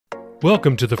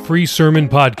Welcome to the free sermon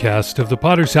podcast of the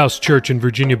Potter's House Church in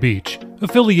Virginia Beach,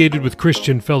 affiliated with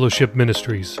Christian Fellowship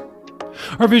Ministries.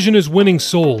 Our vision is winning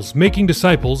souls, making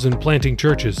disciples, and planting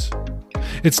churches.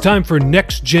 It's time for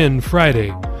Next Gen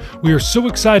Friday. We are so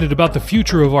excited about the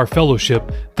future of our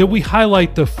fellowship that we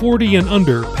highlight the 40 and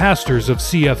under pastors of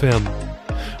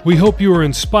CFM. We hope you are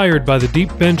inspired by the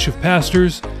deep bench of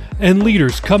pastors and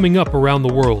leaders coming up around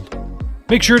the world.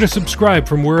 Make sure to subscribe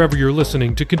from wherever you're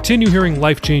listening to continue hearing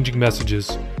life-changing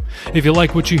messages. If you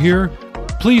like what you hear,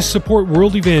 please support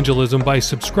world evangelism by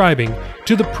subscribing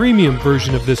to the premium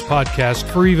version of this podcast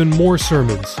for even more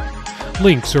sermons.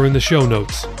 Links are in the show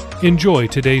notes. Enjoy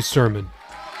today's sermon.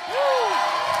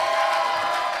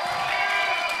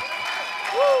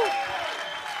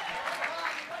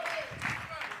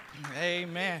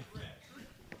 Amen.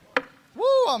 Woo,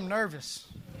 I'm nervous.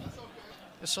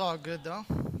 It's all good though.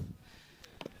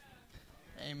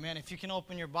 Amen. If you can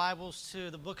open your Bibles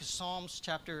to the book of Psalms,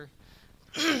 chapter,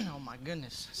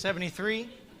 73.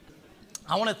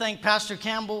 I want to thank Pastor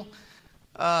Campbell.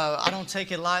 I don't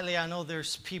take it lightly. I know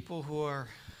there's people who are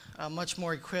much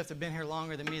more equipped, have been here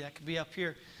longer than me, that could be up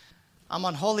here. I'm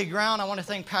on holy ground. I want to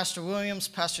thank Pastor Williams,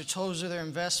 Pastor Tozer, their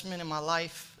investment in my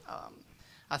life.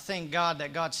 I thank God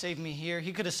that God saved me here.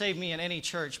 He could have saved me in any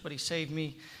church, but He saved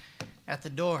me at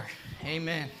the door.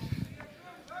 Amen.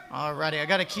 All righty, I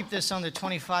got to keep this under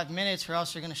 25 minutes or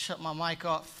else you're going to shut my mic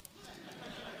off.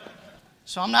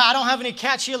 So I don't have any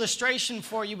catchy illustration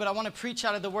for you, but I want to preach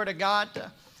out of the Word of God,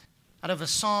 out of a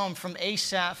psalm from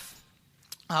Asaph.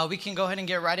 We can go ahead and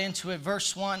get right into it.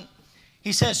 Verse 1,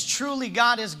 he says, "Truly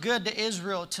God is good to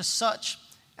Israel, to such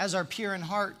as are pure in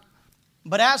heart.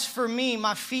 But as for me,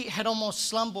 my feet had almost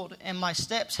slumbled, and my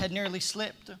steps had nearly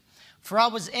slipped. For I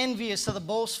was envious of the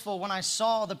boastful when I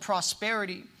saw the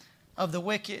prosperity of the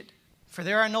wicked. For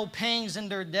there are no pangs in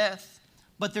their death,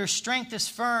 but their strength is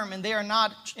firm, and they are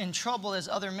not in trouble as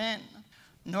other men,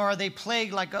 nor are they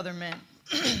plagued like other men.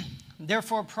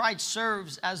 Therefore pride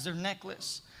serves as their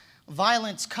necklace.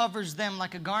 Violence covers them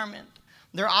like a garment.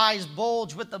 Their eyes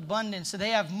bulge with abundance, so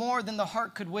they have more than the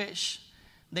heart could wish.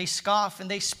 They scoff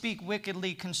and they speak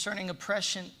wickedly concerning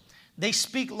oppression. They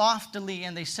speak loftily,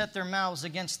 and they set their mouths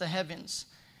against the heavens,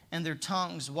 and their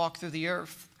tongues walk through the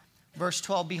earth." Verse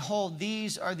 12, "Behold,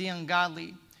 these are the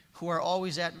ungodly who are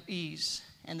always at ease,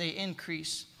 and they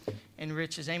increase in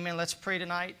riches." Amen. Let's pray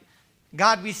tonight.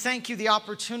 God, we thank you the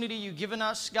opportunity you've given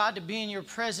us, God, to be in your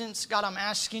presence. God, I'm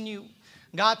asking you,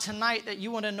 God, tonight that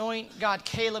you would anoint, God,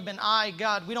 Caleb and I.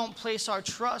 God, we don't place our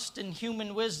trust in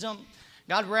human wisdom.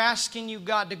 God, we're asking you,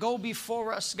 God, to go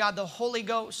before us. God, the Holy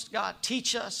Ghost, God,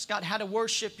 teach us, God, how to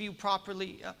worship you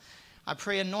properly. I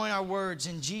pray, anoint our words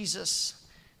in Jesus'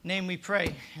 name we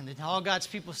pray. And then all God's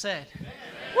people said, amen.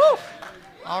 Woo!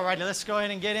 All right, let's go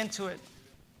ahead and get into it.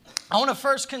 I want to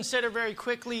first consider very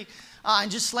quickly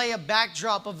and just lay a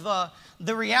backdrop of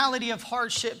the reality of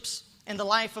hardships in the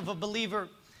life of a believer.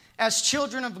 As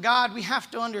children of God, we have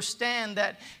to understand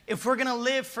that if we're going to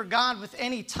live for God with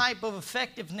any type of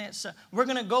effectiveness, we're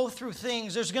going to go through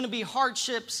things. There's going to be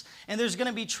hardships and there's going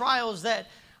to be trials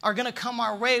that are going to come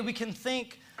our way. We can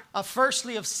think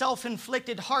firstly of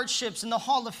self-inflicted hardships. In the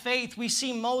hall of faith, we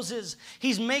see Moses.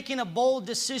 He's making a bold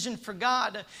decision for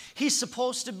God. He's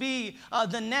supposed to be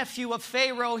the nephew of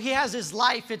Pharaoh. He has his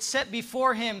life. It's set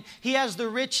before him. He has the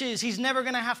riches. He's never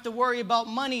going to have to worry about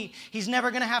money. He's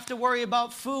never going to have to worry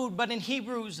about food. But in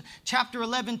Hebrews chapter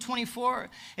 11:24,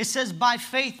 it says, "By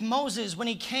faith Moses, when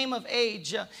he came of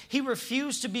age, he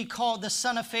refused to be called the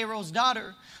son of Pharaoh's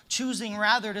daughter, choosing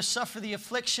rather to suffer the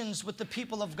afflictions with the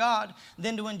people of God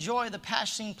than to enjoy the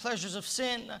passing pleasures of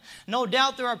sin." No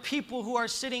doubt there are people who are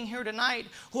sitting here tonight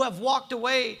who have walked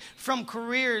away from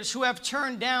careers, who have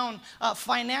turned down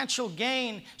financial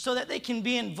gain so that they can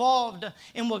be involved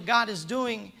in what God is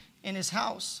doing in His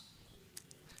house.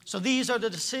 So these are the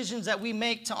decisions that we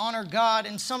make to honor God,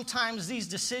 and sometimes these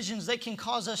decisions, they can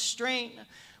cause us strain.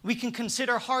 We can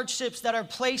consider hardships that are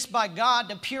placed by God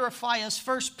to purify us.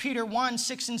 1 Peter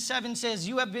 1:6-7 says,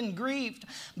 "You have been grieved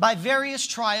by various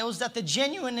trials, that the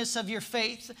genuineness of your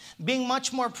faith, being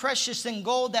much more precious than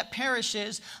gold that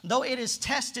perishes, though it is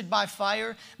tested by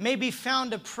fire, may be found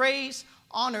to praise,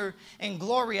 honor, and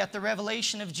glory at the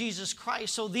revelation of Jesus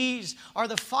Christ." So these are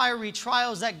the fiery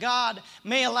trials that God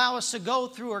may allow us to go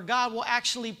through, or God will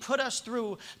actually put us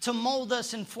through to mold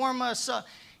us and form us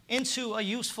into a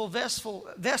useful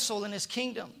vessel in His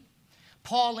kingdom.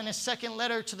 Paul, in his second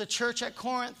letter to the church at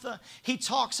Corinth, he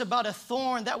talks about a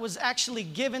thorn that was actually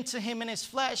given to him in his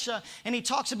flesh. And he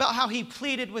talks about how he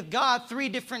pleaded with God 3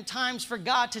 different times for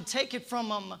God to take it from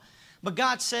him. But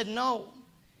God said no.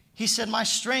 He said, "My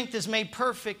strength is made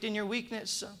perfect in your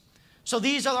weakness." So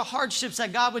these are the hardships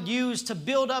that God would use to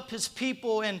build up his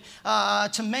people and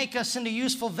to make us into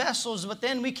useful vessels. But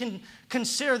then we can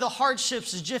consider the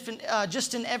hardships as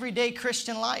just in everyday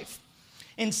Christian life.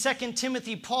 In 2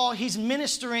 Timothy, Paul, he's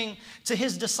ministering to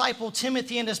his disciple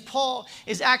Timothy, and as Paul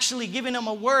is actually giving him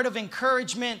a word of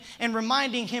encouragement and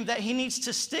reminding him that he needs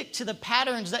to stick to the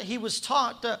patterns that he was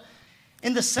taught.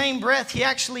 In the same breath, he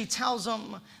actually tells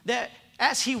him that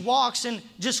as he walks and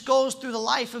just goes through the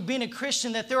life of being a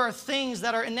Christian, that there are things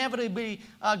that are inevitably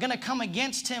going to come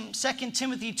against him. 2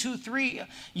 Timothy 2:3,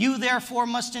 you therefore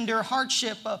must endure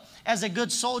hardship as a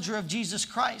good soldier of Jesus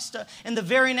Christ. In the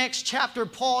very next chapter,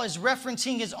 Paul is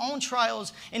referencing his own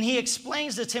trials, and he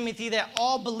explains to Timothy that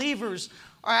all believers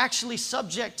are actually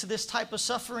subject to this type of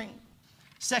suffering.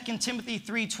 2 Timothy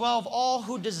 3:12, all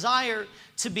who desire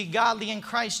to be godly in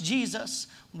Christ Jesus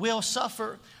will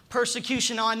suffer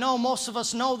persecution. Now, I know most of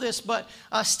us know this, but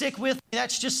stick with me.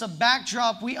 That's just a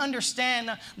backdrop. We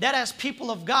understand that as people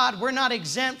of God, we're not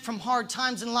exempt from hard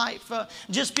times in life.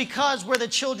 Just because we're the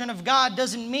children of God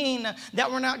doesn't mean that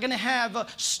we're not going to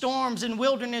have storms and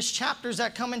wilderness chapters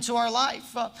that come into our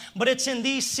life. But it's in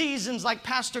these seasons, like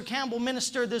Pastor Campbell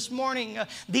ministered this morning,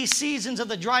 these seasons of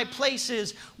the dry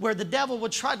places where the devil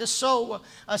would try to sow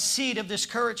a seed of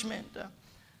discouragement,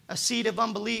 a seed of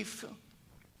unbelief.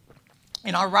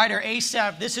 And our writer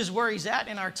Asaph, this is where he's at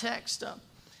in our text.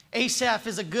 Asaph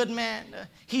is a good man.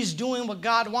 He's doing what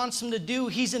God wants him to do.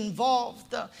 He's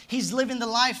involved. He's living the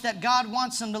life that God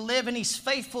wants him to live, and he's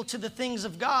faithful to the things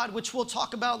of God, which we'll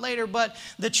talk about later. But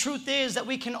the truth is that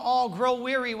we can all grow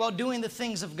weary while doing the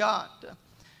things of God.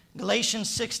 Galatians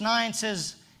 6:9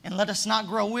 says, and let us not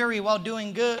grow weary while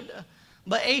doing good.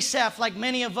 But Asaph, like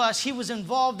many of us, he was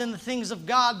involved in the things of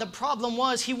God. The problem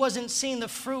was he wasn't seeing the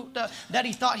fruit that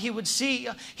he thought he would see.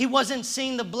 He wasn't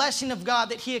seeing the blessing of God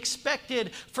that he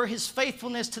expected for his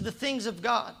faithfulness to the things of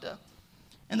God.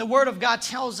 And the Word of God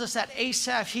tells us that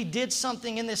Asaph, he did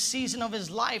something in this season of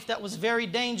his life that was very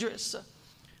dangerous.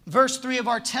 Verse 3 of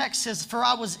our text says, for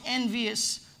I was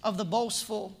envious of the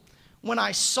boastful when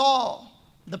I saw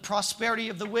the prosperity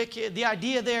of the wicked. The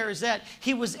idea there is that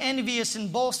he was envious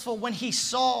and boastful when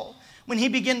he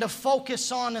began to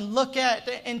focus on and look at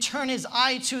and turn his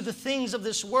eye to the things of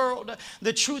this world.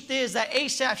 The truth is that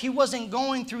Asaph, he wasn't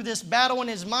going through this battle in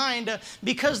his mind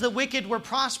because the wicked were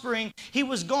prospering. He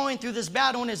was going through this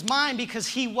battle in his mind because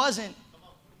he wasn't.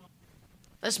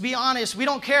 Let's be honest. We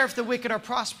don't care if the wicked are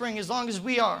prospering as long as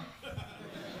we are.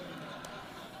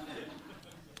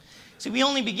 See, we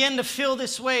only begin to feel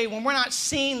this way when we're not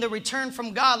seeing the return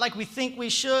from God like we think we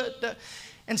should.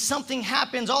 And something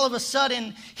happens. All of a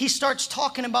sudden, he starts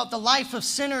talking about the life of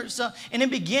sinners, and it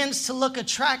begins to look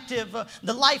attractive.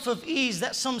 The life of ease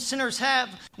that some sinners have.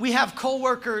 We have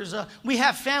coworkers, we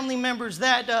have family members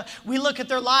that we look at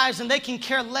their lives and they can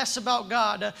care less about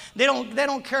God. They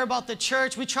don't care about the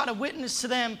church. We try to witness to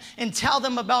them and tell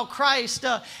them about Christ,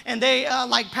 and they,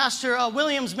 like Pastor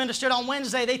Williams ministered on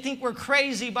Wednesday, they think we're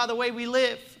crazy by the way we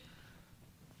live.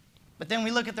 But then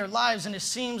we look at their lives and it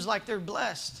seems like they're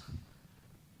blessed.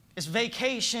 It's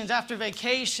vacations after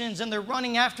vacations, and they're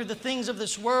running after the things of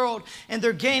this world, and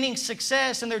they're gaining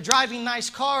success, and they're driving nice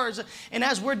cars. And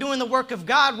as we're doing the work of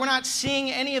God, we're not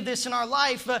seeing any of this in our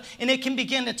life, and it can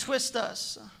begin to twist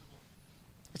us.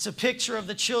 It's a picture of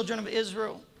the children of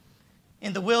Israel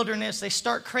in the wilderness. They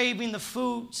start craving the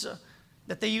foods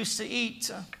that they used to eat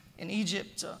in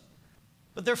Egypt.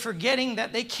 But they're forgetting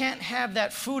that they can't have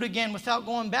that food again without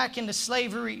going back into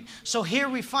slavery. So here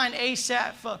we find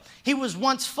Asaph. He was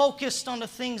once focused on the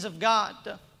things of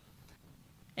God.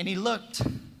 And he looked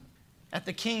at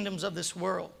the kingdoms of this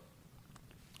world.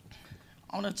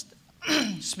 I want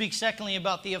to speak secondly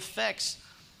about the effects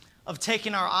of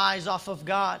taking our eyes off of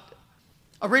God.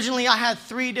 Originally, I had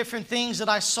three different things that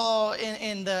I saw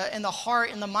in the heart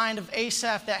and the mind of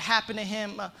Asaph that happened to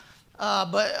him.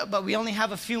 But we only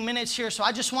have a few minutes here, so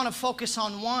I just want to focus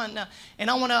on one.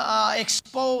 And I want to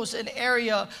expose an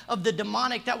area of the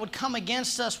demonic that would come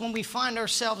against us when we find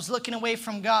ourselves looking away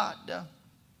from God.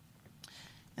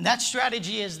 And that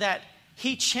strategy is that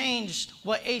he changed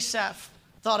what Asaph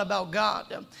thought about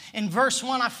God. In verse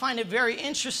 1, I find it very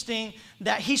interesting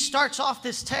that he starts off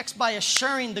this text by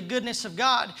assuring the goodness of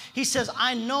God. He says,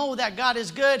 I know that God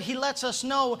is good. He lets us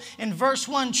know in verse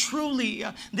 1, truly,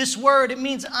 this word, it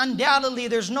means undoubtedly.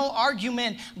 There's no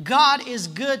argument. God is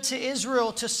good to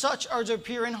Israel, to such as are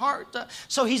pure in heart.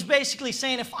 So he's basically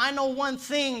saying, if I know one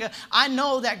thing, I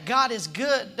know that God is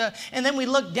good. And then we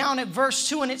look down at verse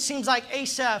 2, and it seems like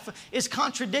Asaph is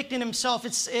contradicting himself.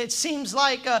 It seems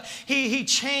like he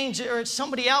changed, or it's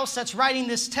somebody else that's writing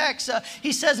this text.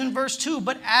 He says in verse 2,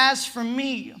 but as for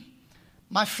me,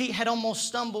 My feet had almost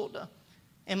stumbled,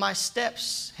 and my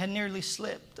steps had nearly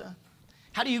slipped.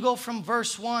 How do you go from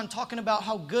verse 1 talking about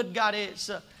how good God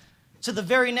is to the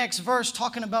very next verse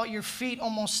talking about your feet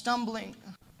almost stumbling?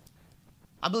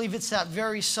 I believe it's that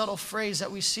very subtle phrase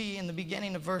that we see in the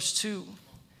beginning of verse 2.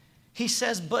 He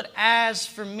says, but as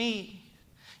for me.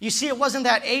 You see, it wasn't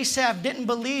that Asaph didn't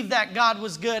believe that God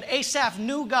was good. Asaph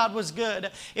knew God was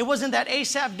good. It wasn't that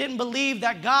Asaph didn't believe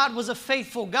that God was a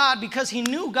faithful God because he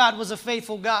knew God was a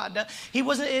faithful God. It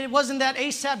wasn't that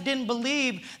Asaph didn't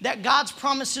believe that God's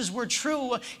promises were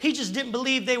true. He just didn't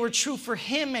believe they were true for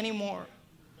him anymore.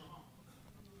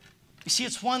 You see,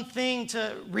 it's one thing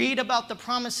to read about the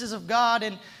promises of God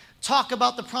and talk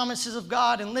about the promises of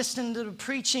God and listen to the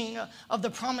preaching of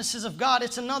the promises of God.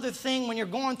 It's another thing when you're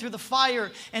going through the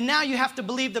fire and now you have to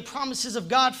believe the promises of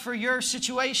God for your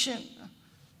situation.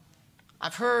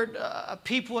 I've heard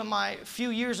people in my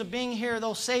few years of being here,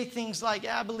 they'll say things like,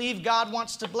 yeah, I believe God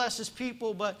wants to bless his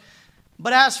people, but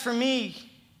as for me,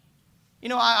 you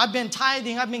know, I've been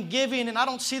tithing, I've been giving, and I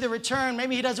don't see the return.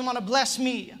 Maybe he doesn't want to bless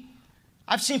me.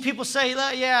 I've seen people say,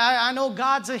 yeah, I know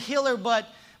God's a healer, but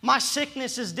my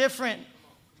sickness is different.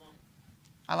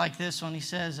 I like this one. He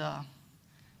says, I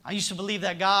used to believe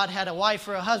that God had a wife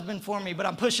or a husband for me, but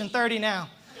I'm pushing 30 now.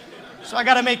 So I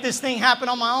got to make this thing happen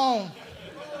on my own.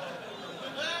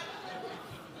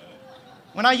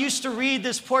 When I used to read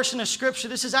this portion of Scripture,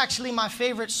 this is actually my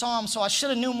favorite psalm, so I should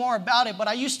have knew more about it. But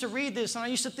I used to read this, and I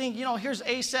used to think, you know, here's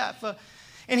Asaph.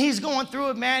 And he's going through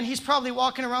it, man. He's probably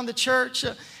walking around the church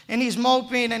and he's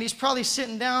moping, and he's probably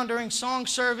sitting down during song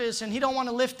service, and he don't want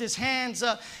to lift his hands.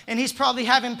 And he's probably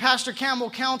having Pastor Campbell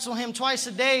counsel him twice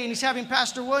a day, and he's having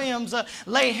Pastor Williams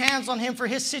lay hands on him for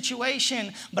his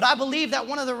situation. But I believe that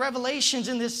one of the revelations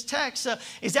in this text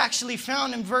is actually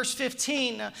found in verse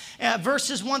 15.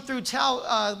 Verses 1 through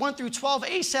 12,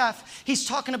 Asaph, he's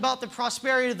talking about the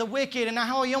prosperity of the wicked and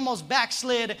how he almost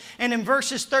backslid. And in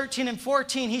verses 13 and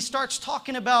 14, he starts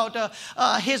talking about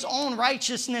his own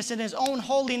righteousness and his own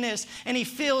holiness, and he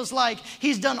feels like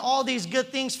he's done all these good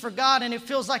things for God, and it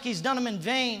feels like he's done them in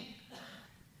vain.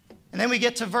 And then we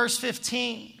get to verse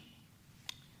 15,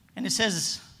 and it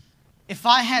says, if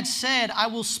I had said, I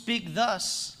will speak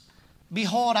thus,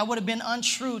 behold, I would have been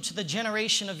untrue to the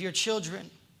generation of your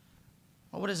children.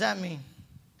 Well, what does that mean?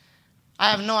 I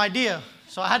have no idea,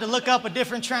 so I had to look up a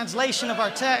different translation of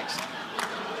our text.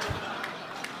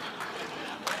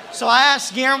 So I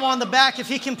asked Guillermo on the back if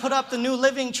he can put up the New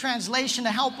Living Translation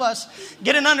to help us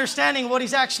get an understanding of what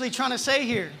he's actually trying to say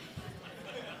here.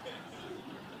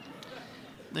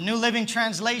 The New Living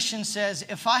Translation says,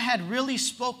 if I had really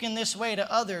spoken this way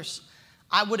to others,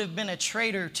 I would have been a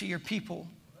traitor to your people.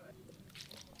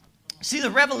 See, the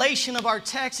revelation of our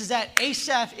text is that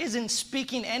Asaph isn't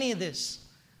speaking any of this.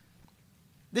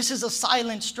 This is a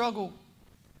silent struggle.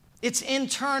 It's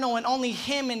internal, and only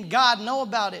him and God know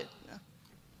about it.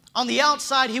 On the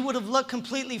outside, he would have looked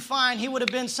completely fine. He would have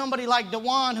been somebody like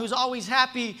Dewan, who's always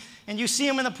happy. And you see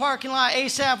him in the parking lot,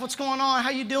 Asaph, what's going on? How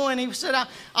you doing? He said,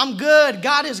 I'm good.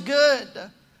 God is good.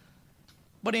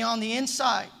 But on the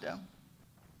inside,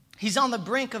 he's on the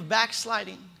brink of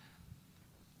backsliding.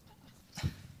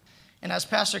 And as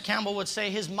Pastor Campbell would say,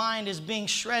 his mind is being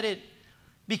shredded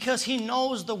because he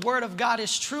knows the word of God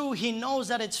is true. He knows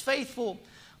that it's faithful.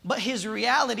 But his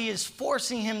reality is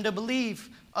forcing him to believe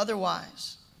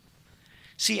otherwise.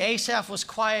 See, Asaph was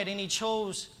quiet, and he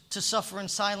chose to suffer in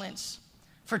silence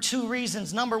for two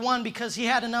reasons. Number one, because he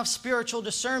had enough spiritual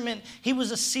discernment. He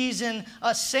was a seasoned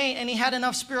saint, and he had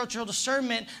enough spiritual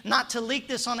discernment not to leak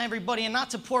this on everybody and not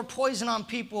to pour poison on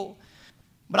people.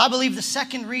 But I believe the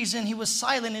second reason he was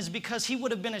silent is because he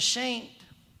would have been ashamed.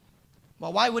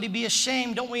 Well, why would he be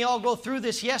ashamed? Don't we all go through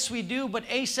this? Yes, we do. But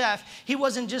Asaph, he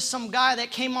wasn't just some guy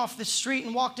that came off the street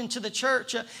and walked into the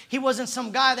church. He wasn't some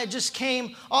guy that just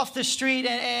came off the street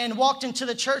and walked into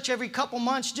the church every couple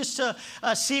months just to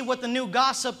see what the new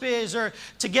gossip is or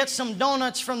to get some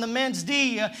donuts from the men's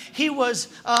D. He was,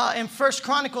 in 1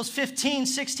 Chronicles 15,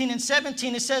 16, and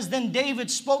 17, it says, then David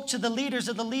spoke to the leaders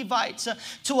of the Levites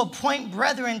to appoint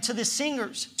brethren to the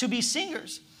singers, to be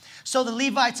singers. So the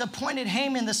Levites appointed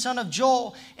Haman, the son of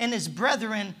Joel, and his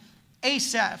brethren,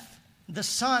 Asaph, the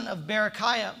son of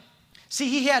Berechiah. See,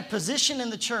 he had position in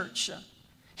the church.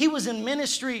 He was in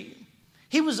ministry.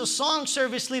 He was a song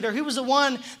service leader. He was the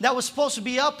one that was supposed to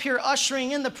be up here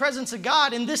ushering in the presence of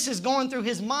God, and this is going through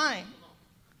his mind.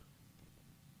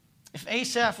 If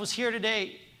Asaph was here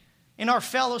today, in our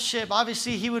fellowship,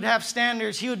 obviously he would have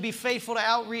standards. He would be faithful to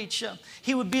outreach.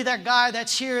 He would be that guy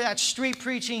that's here at street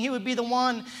preaching. He would be the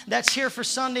one that's here for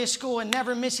Sunday school and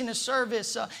never missing a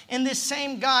service. And this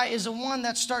same guy is the one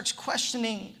that starts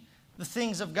questioning the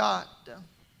things of God.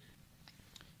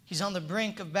 He's on the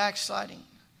brink of backsliding.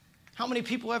 How many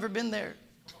people ever been there?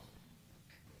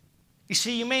 You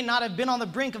see, you may not have been on the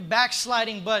brink of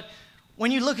backsliding, but when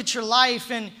you look at your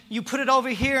life and you put it over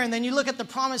here and then you look at the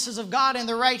promises of God and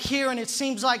they're right here and it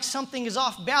seems like something is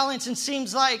off balance and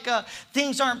seems like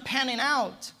things aren't panning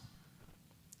out.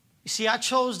 You see, I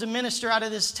chose to minister out of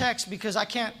this text because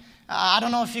I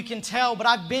don't know if you can tell, but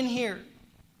I've been here.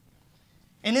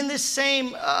 And in this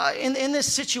in this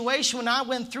situation, when I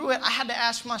went through it, I had to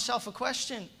ask myself a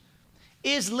question.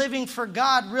 Is living for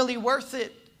God really worth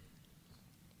it?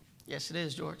 Yes, it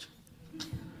is, George.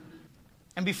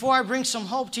 And before I bring some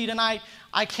hope to you tonight,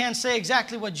 I can't say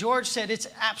exactly what George said. It's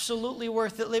absolutely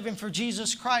worth it living for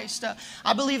Jesus Christ.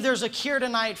 I believe there's a cure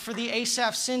tonight for the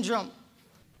Asaph syndrome.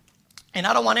 And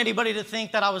I don't want anybody to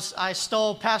think that I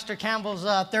stole Pastor Campbell's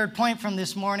third point from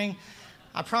this morning.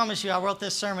 I promise you I wrote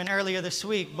this sermon earlier this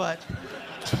week, but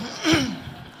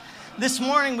this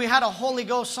morning we had a Holy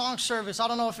Ghost song service. I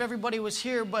don't know if everybody was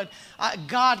here, but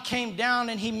God came down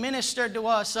and He ministered to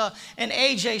us. And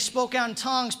AJ spoke out in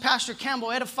tongues. Pastor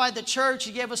Campbell edified the church.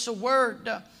 He gave us a word.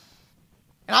 And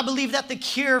I believe that the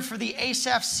cure for the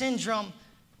Asaph syndrome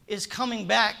is coming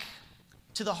back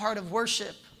to the heart of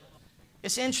worship.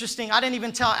 It's interesting. I didn't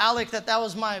even tell Alec that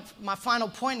was my final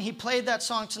point. He played that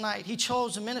song tonight. He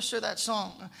chose to minister that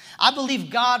song. I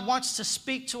believe God wants to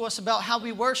speak to us about how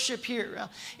we worship here.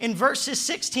 In verses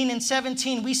 16 and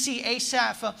 17, we see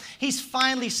Asaph. He's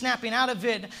finally snapping out of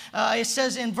it. It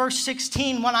says in verse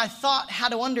 16, when I thought how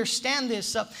to understand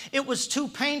this, it was too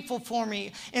painful for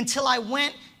me until I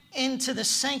went into the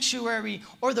sanctuary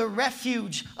or the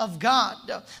refuge of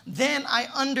God. Then I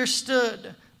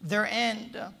understood their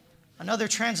end. Another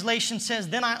translation says,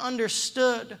 then I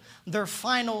understood their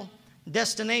final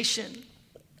destination.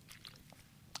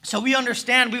 So we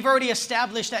understand, we've already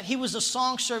established that he was a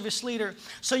song service leader.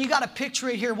 So you got to picture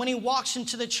it here. When he walks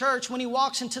into the church, when he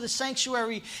walks into the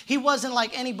sanctuary, he wasn't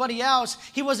like anybody else.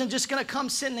 He wasn't just going to come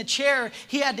sit in a chair.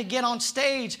 He had to get on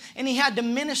stage and he had to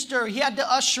minister. He had to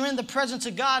usher in the presence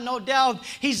of God, no doubt.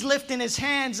 He's lifting his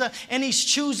hands and he's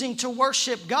choosing to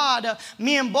worship God.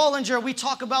 Me and Bollinger, we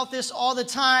talk about this all the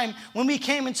time. When we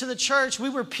came into the church, we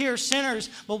were pure sinners.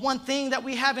 But one thing that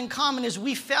we have in common is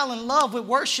we fell in love with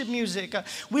worship music.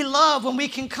 We love when we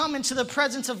can come into the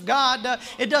presence of God.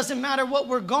 It doesn't matter what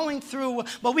we're going through,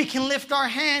 but we can lift our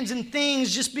hands and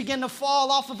things just begin to fall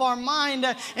off of our mind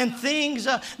and things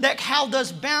that held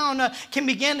us bound can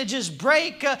begin to just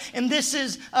break. And this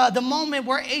is the moment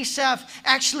where Asaph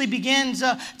actually begins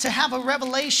to have a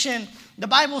revelation. The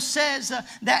Bible says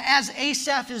that as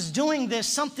Asaph is doing this,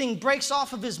 something breaks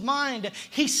off of his mind.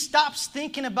 He stops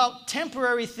thinking about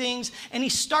temporary things and he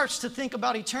starts to think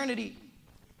about eternity.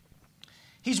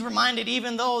 He's reminded,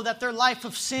 even though that their life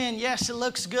of sin, yes, it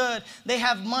looks good. They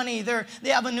have money. They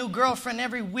have a new girlfriend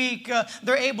every week.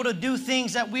 They're able to do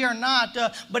things that we are not.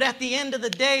 But at the end of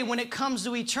the day, when it comes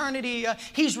to eternity,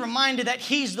 he's reminded that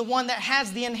he's the one that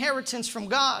has the inheritance from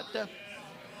God.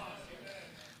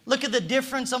 Look at the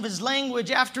difference of his language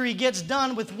after he gets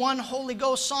done with one Holy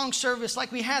Ghost song service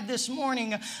like we had this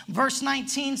morning. Verse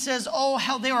 19 says, oh,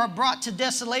 how they are brought to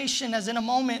desolation as in a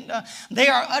moment. They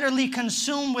are utterly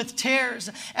consumed with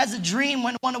tears as a dream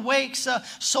when one awakes.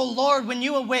 So, Lord, when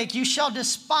you awake, you shall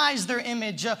despise their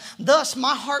image. Thus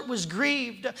my heart was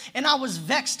grieved and I was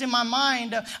vexed in my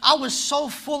mind. I was so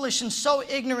foolish and so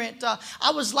ignorant.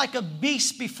 I was like a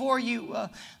beast before you.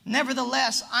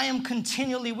 Nevertheless, I am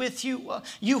continually with you.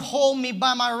 You hold me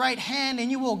by my right hand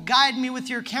and you will guide me with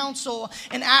your counsel.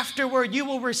 And afterward, you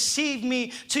will receive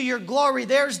me to your glory.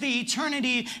 There's the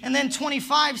eternity. And then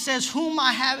 25 says, whom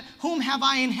have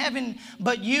I in heaven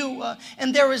but you?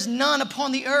 And there is none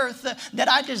upon the earth that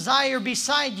I desire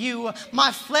beside you.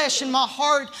 My flesh and my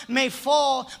heart may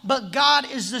fall, but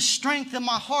God is the strength of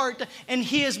my heart and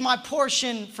he is my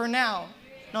portion for now.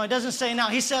 No, it doesn't say now.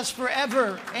 He says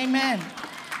forever. Amen.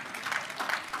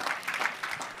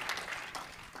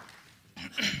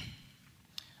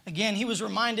 Again, he was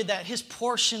reminded that his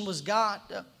portion was God.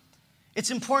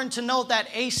 It's important to note that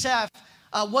Asaph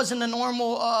wasn't a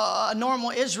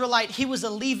normal Israelite. He was a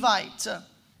Levite.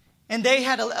 And they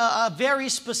had a very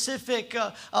specific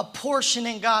portion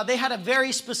in God. They had a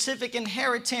very specific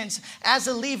inheritance as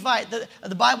a Levite.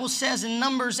 The Bible says in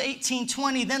Numbers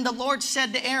 18:20, then the Lord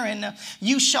said to Aaron,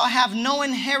 you shall have no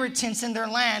inheritance in their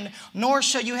land, nor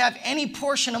shall you have any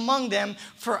portion among them,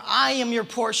 for I am your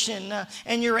portion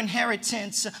and your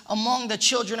inheritance among the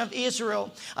children of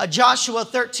Israel. Joshua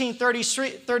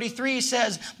 13:33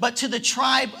 says, but to the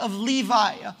tribe of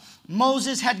Levi,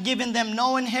 Moses had given them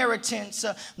no inheritance.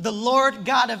 The Lord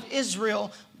God of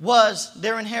Israel was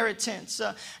their inheritance.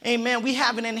 Amen. We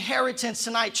have an inheritance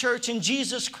tonight, church, in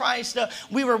Jesus Christ.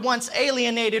 We were once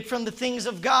alienated from the things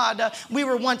of God. We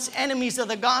were once enemies of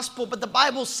the gospel. But the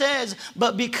Bible says,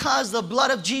 but because the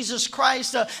blood of Jesus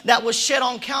Christ that was shed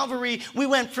on Calvary, we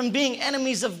went from being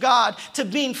enemies of God to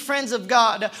being friends of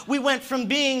God. We went from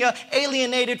being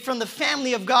alienated from the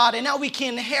family of God, and now we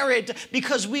can inherit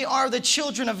because we are the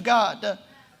children of God.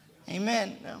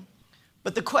 Amen.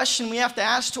 But the question we have to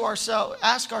ask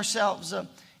ourselves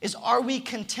is, are we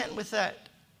content with that?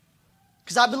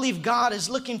 Because I believe God is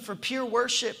looking for pure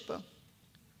worship.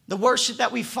 The worship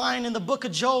that we find in the book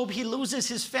of Job, he loses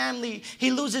his family,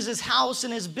 he loses his house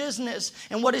and his business.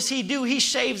 And what does he do? He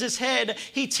shaves his head,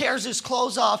 he tears his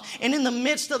clothes off. And in the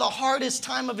midst of the hardest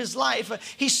time of his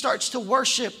life, he starts to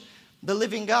worship the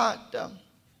living God. And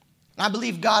I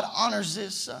believe God honors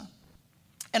this.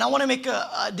 And I want to make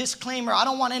a disclaimer. I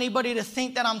don't want anybody to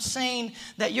think that I'm saying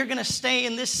that you're going to stay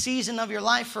in this season of your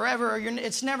life forever, or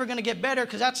it's never going to get better,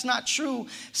 because that's not true.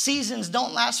 Seasons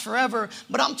don't last forever.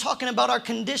 But I'm talking about our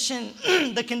condition,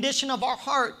 the condition of our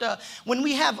heart. When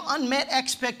we have unmet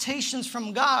expectations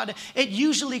from God, it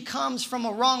usually comes from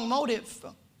a wrong motive.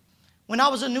 When I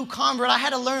was a new convert, I had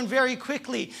to learn very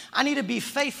quickly. I need to be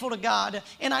faithful to God,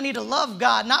 and I need to love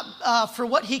God, not for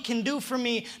what he can do for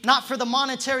me, not for the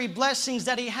monetary blessings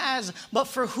that he has, but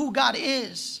for who God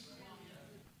is.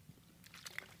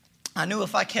 I knew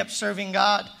if I kept serving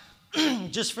God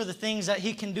just for the things that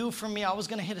he can do for me, I was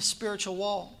going to hit a spiritual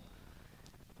wall.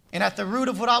 And at the root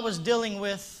of what I was dealing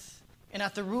with, and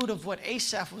at the root of what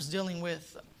Asaph was dealing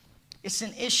with, it's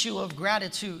an issue of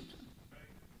gratitude.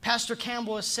 Pastor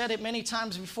Campbell has said it many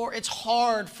times before. It's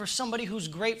hard for somebody who's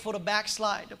grateful to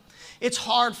backslide. It's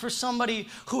hard for somebody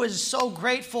who is so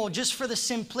grateful just for the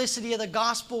simplicity of the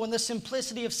gospel and the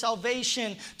simplicity of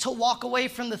salvation to walk away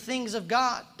from the things of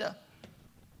God.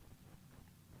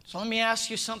 So let me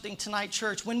ask you something tonight,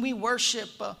 church. When we worship,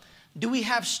 do we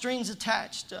have strings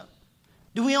attached?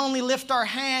 Do we only lift our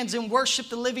hands and worship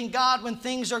the living God when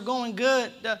things are going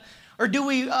good? Or do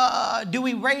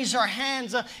we raise our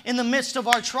hands in the midst of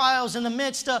our trials, in the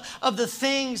midst of the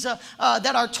things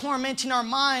that are tormenting our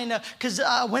mind? Because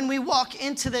when we walk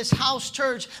into this house,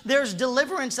 church, there's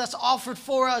deliverance that's offered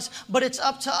for us, but it's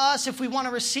up to us if we want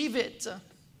to receive it.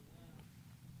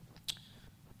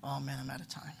 Oh man, I'm out of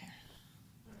time here.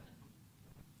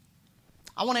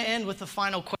 I want to end with a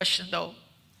final question though.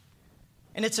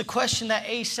 And it's a question that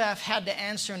Asaph had to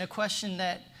answer, and a question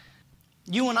that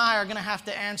you and I are going to have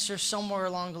to answer somewhere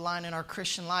along the line in our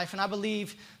Christian life. And I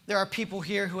believe there are people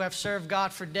here who have served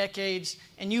God for decades,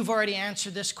 and you've already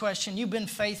answered this question. You've been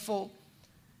faithful.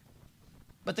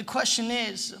 But the question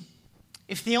is,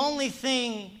 if the only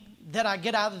thing that I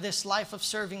get out of this life of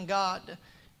serving God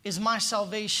is my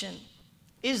salvation,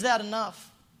 is that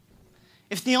enough?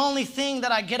 If the only thing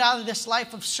that I get out of this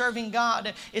life of serving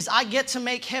God is I get to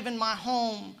make heaven my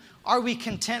home, are we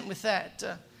content with that?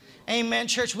 Amen,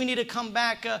 church. We need to come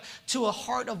back to a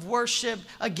heart of worship.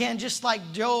 Again, just like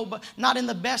Job, not in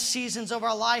the best seasons of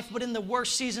our life, but in the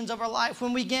worst seasons of our life.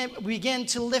 When we begin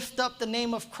to lift up the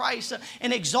name of Christ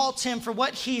and exalt him for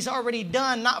what he's already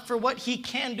done, not for what he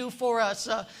can do for us,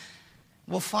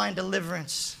 we'll find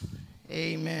deliverance.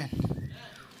 Amen.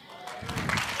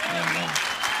 Amen.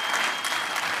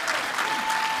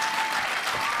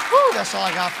 Woo, that's all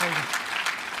I got for you.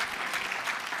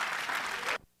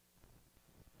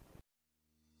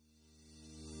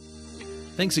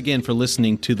 Thanks again for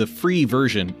listening to the free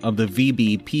version of the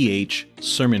VBPH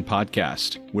Sermon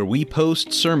Podcast, where we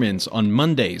post sermons on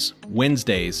Mondays,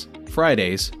 Wednesdays,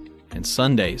 Fridays, and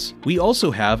Sundays. We also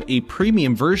have a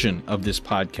premium version of this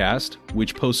podcast,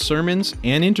 which posts sermons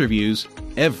and interviews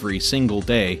every single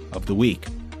day of the week.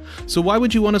 So why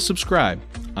would you want to subscribe?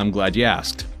 I'm glad you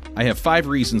asked. I have 5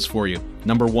 reasons for you.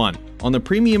 Number 1, on the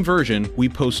premium version, we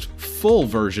post full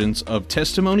versions of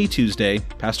Testimony Tuesday,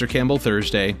 Pastor Campbell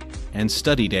Thursday, and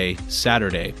Study Day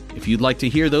Saturday. If you'd like to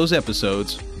hear those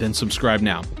episodes, then subscribe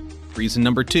now. Reason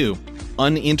number 2,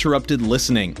 uninterrupted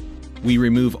listening. We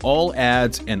remove all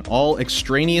ads and all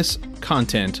extraneous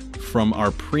content from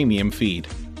our premium feed.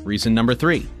 Reason number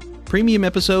 3, premium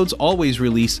episodes always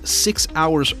release 6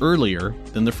 hours earlier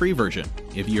than the free version.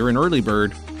 If you're an early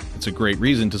bird, it's a great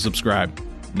reason to subscribe.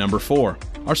 Number 4,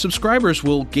 our subscribers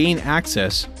will gain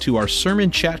access to our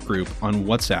sermon chat group on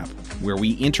WhatsApp, where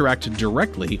we interact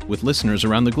directly with listeners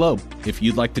around the globe. If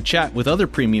you'd like to chat with other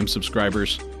premium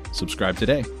subscribers, subscribe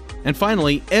today. And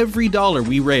finally, every dollar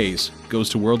we raise goes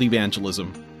to world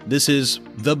evangelism. This is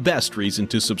the best reason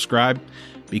to subscribe,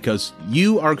 because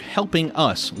you are helping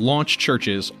us launch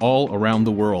churches all around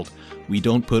the world. We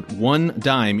don't put one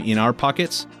dime in our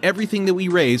pockets. Everything that we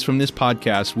raise from this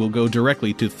podcast will go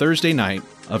directly to Thursday night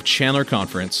of Chandler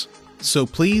Conference. So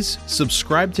please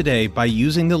subscribe today by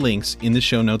using the links in the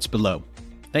show notes below.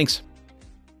 Thanks.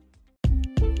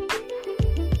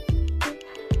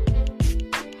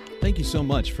 Thank you so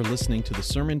much for listening to the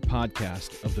sermon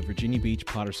podcast of the Virginia Beach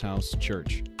Potter's House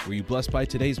Church. Were you blessed by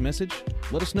today's message?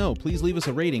 Let us know. Please leave us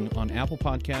a rating on Apple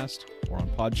Podcast or on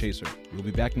Podchaser. We'll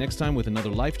be back next time with another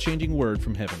life-changing word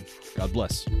from heaven. God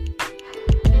bless.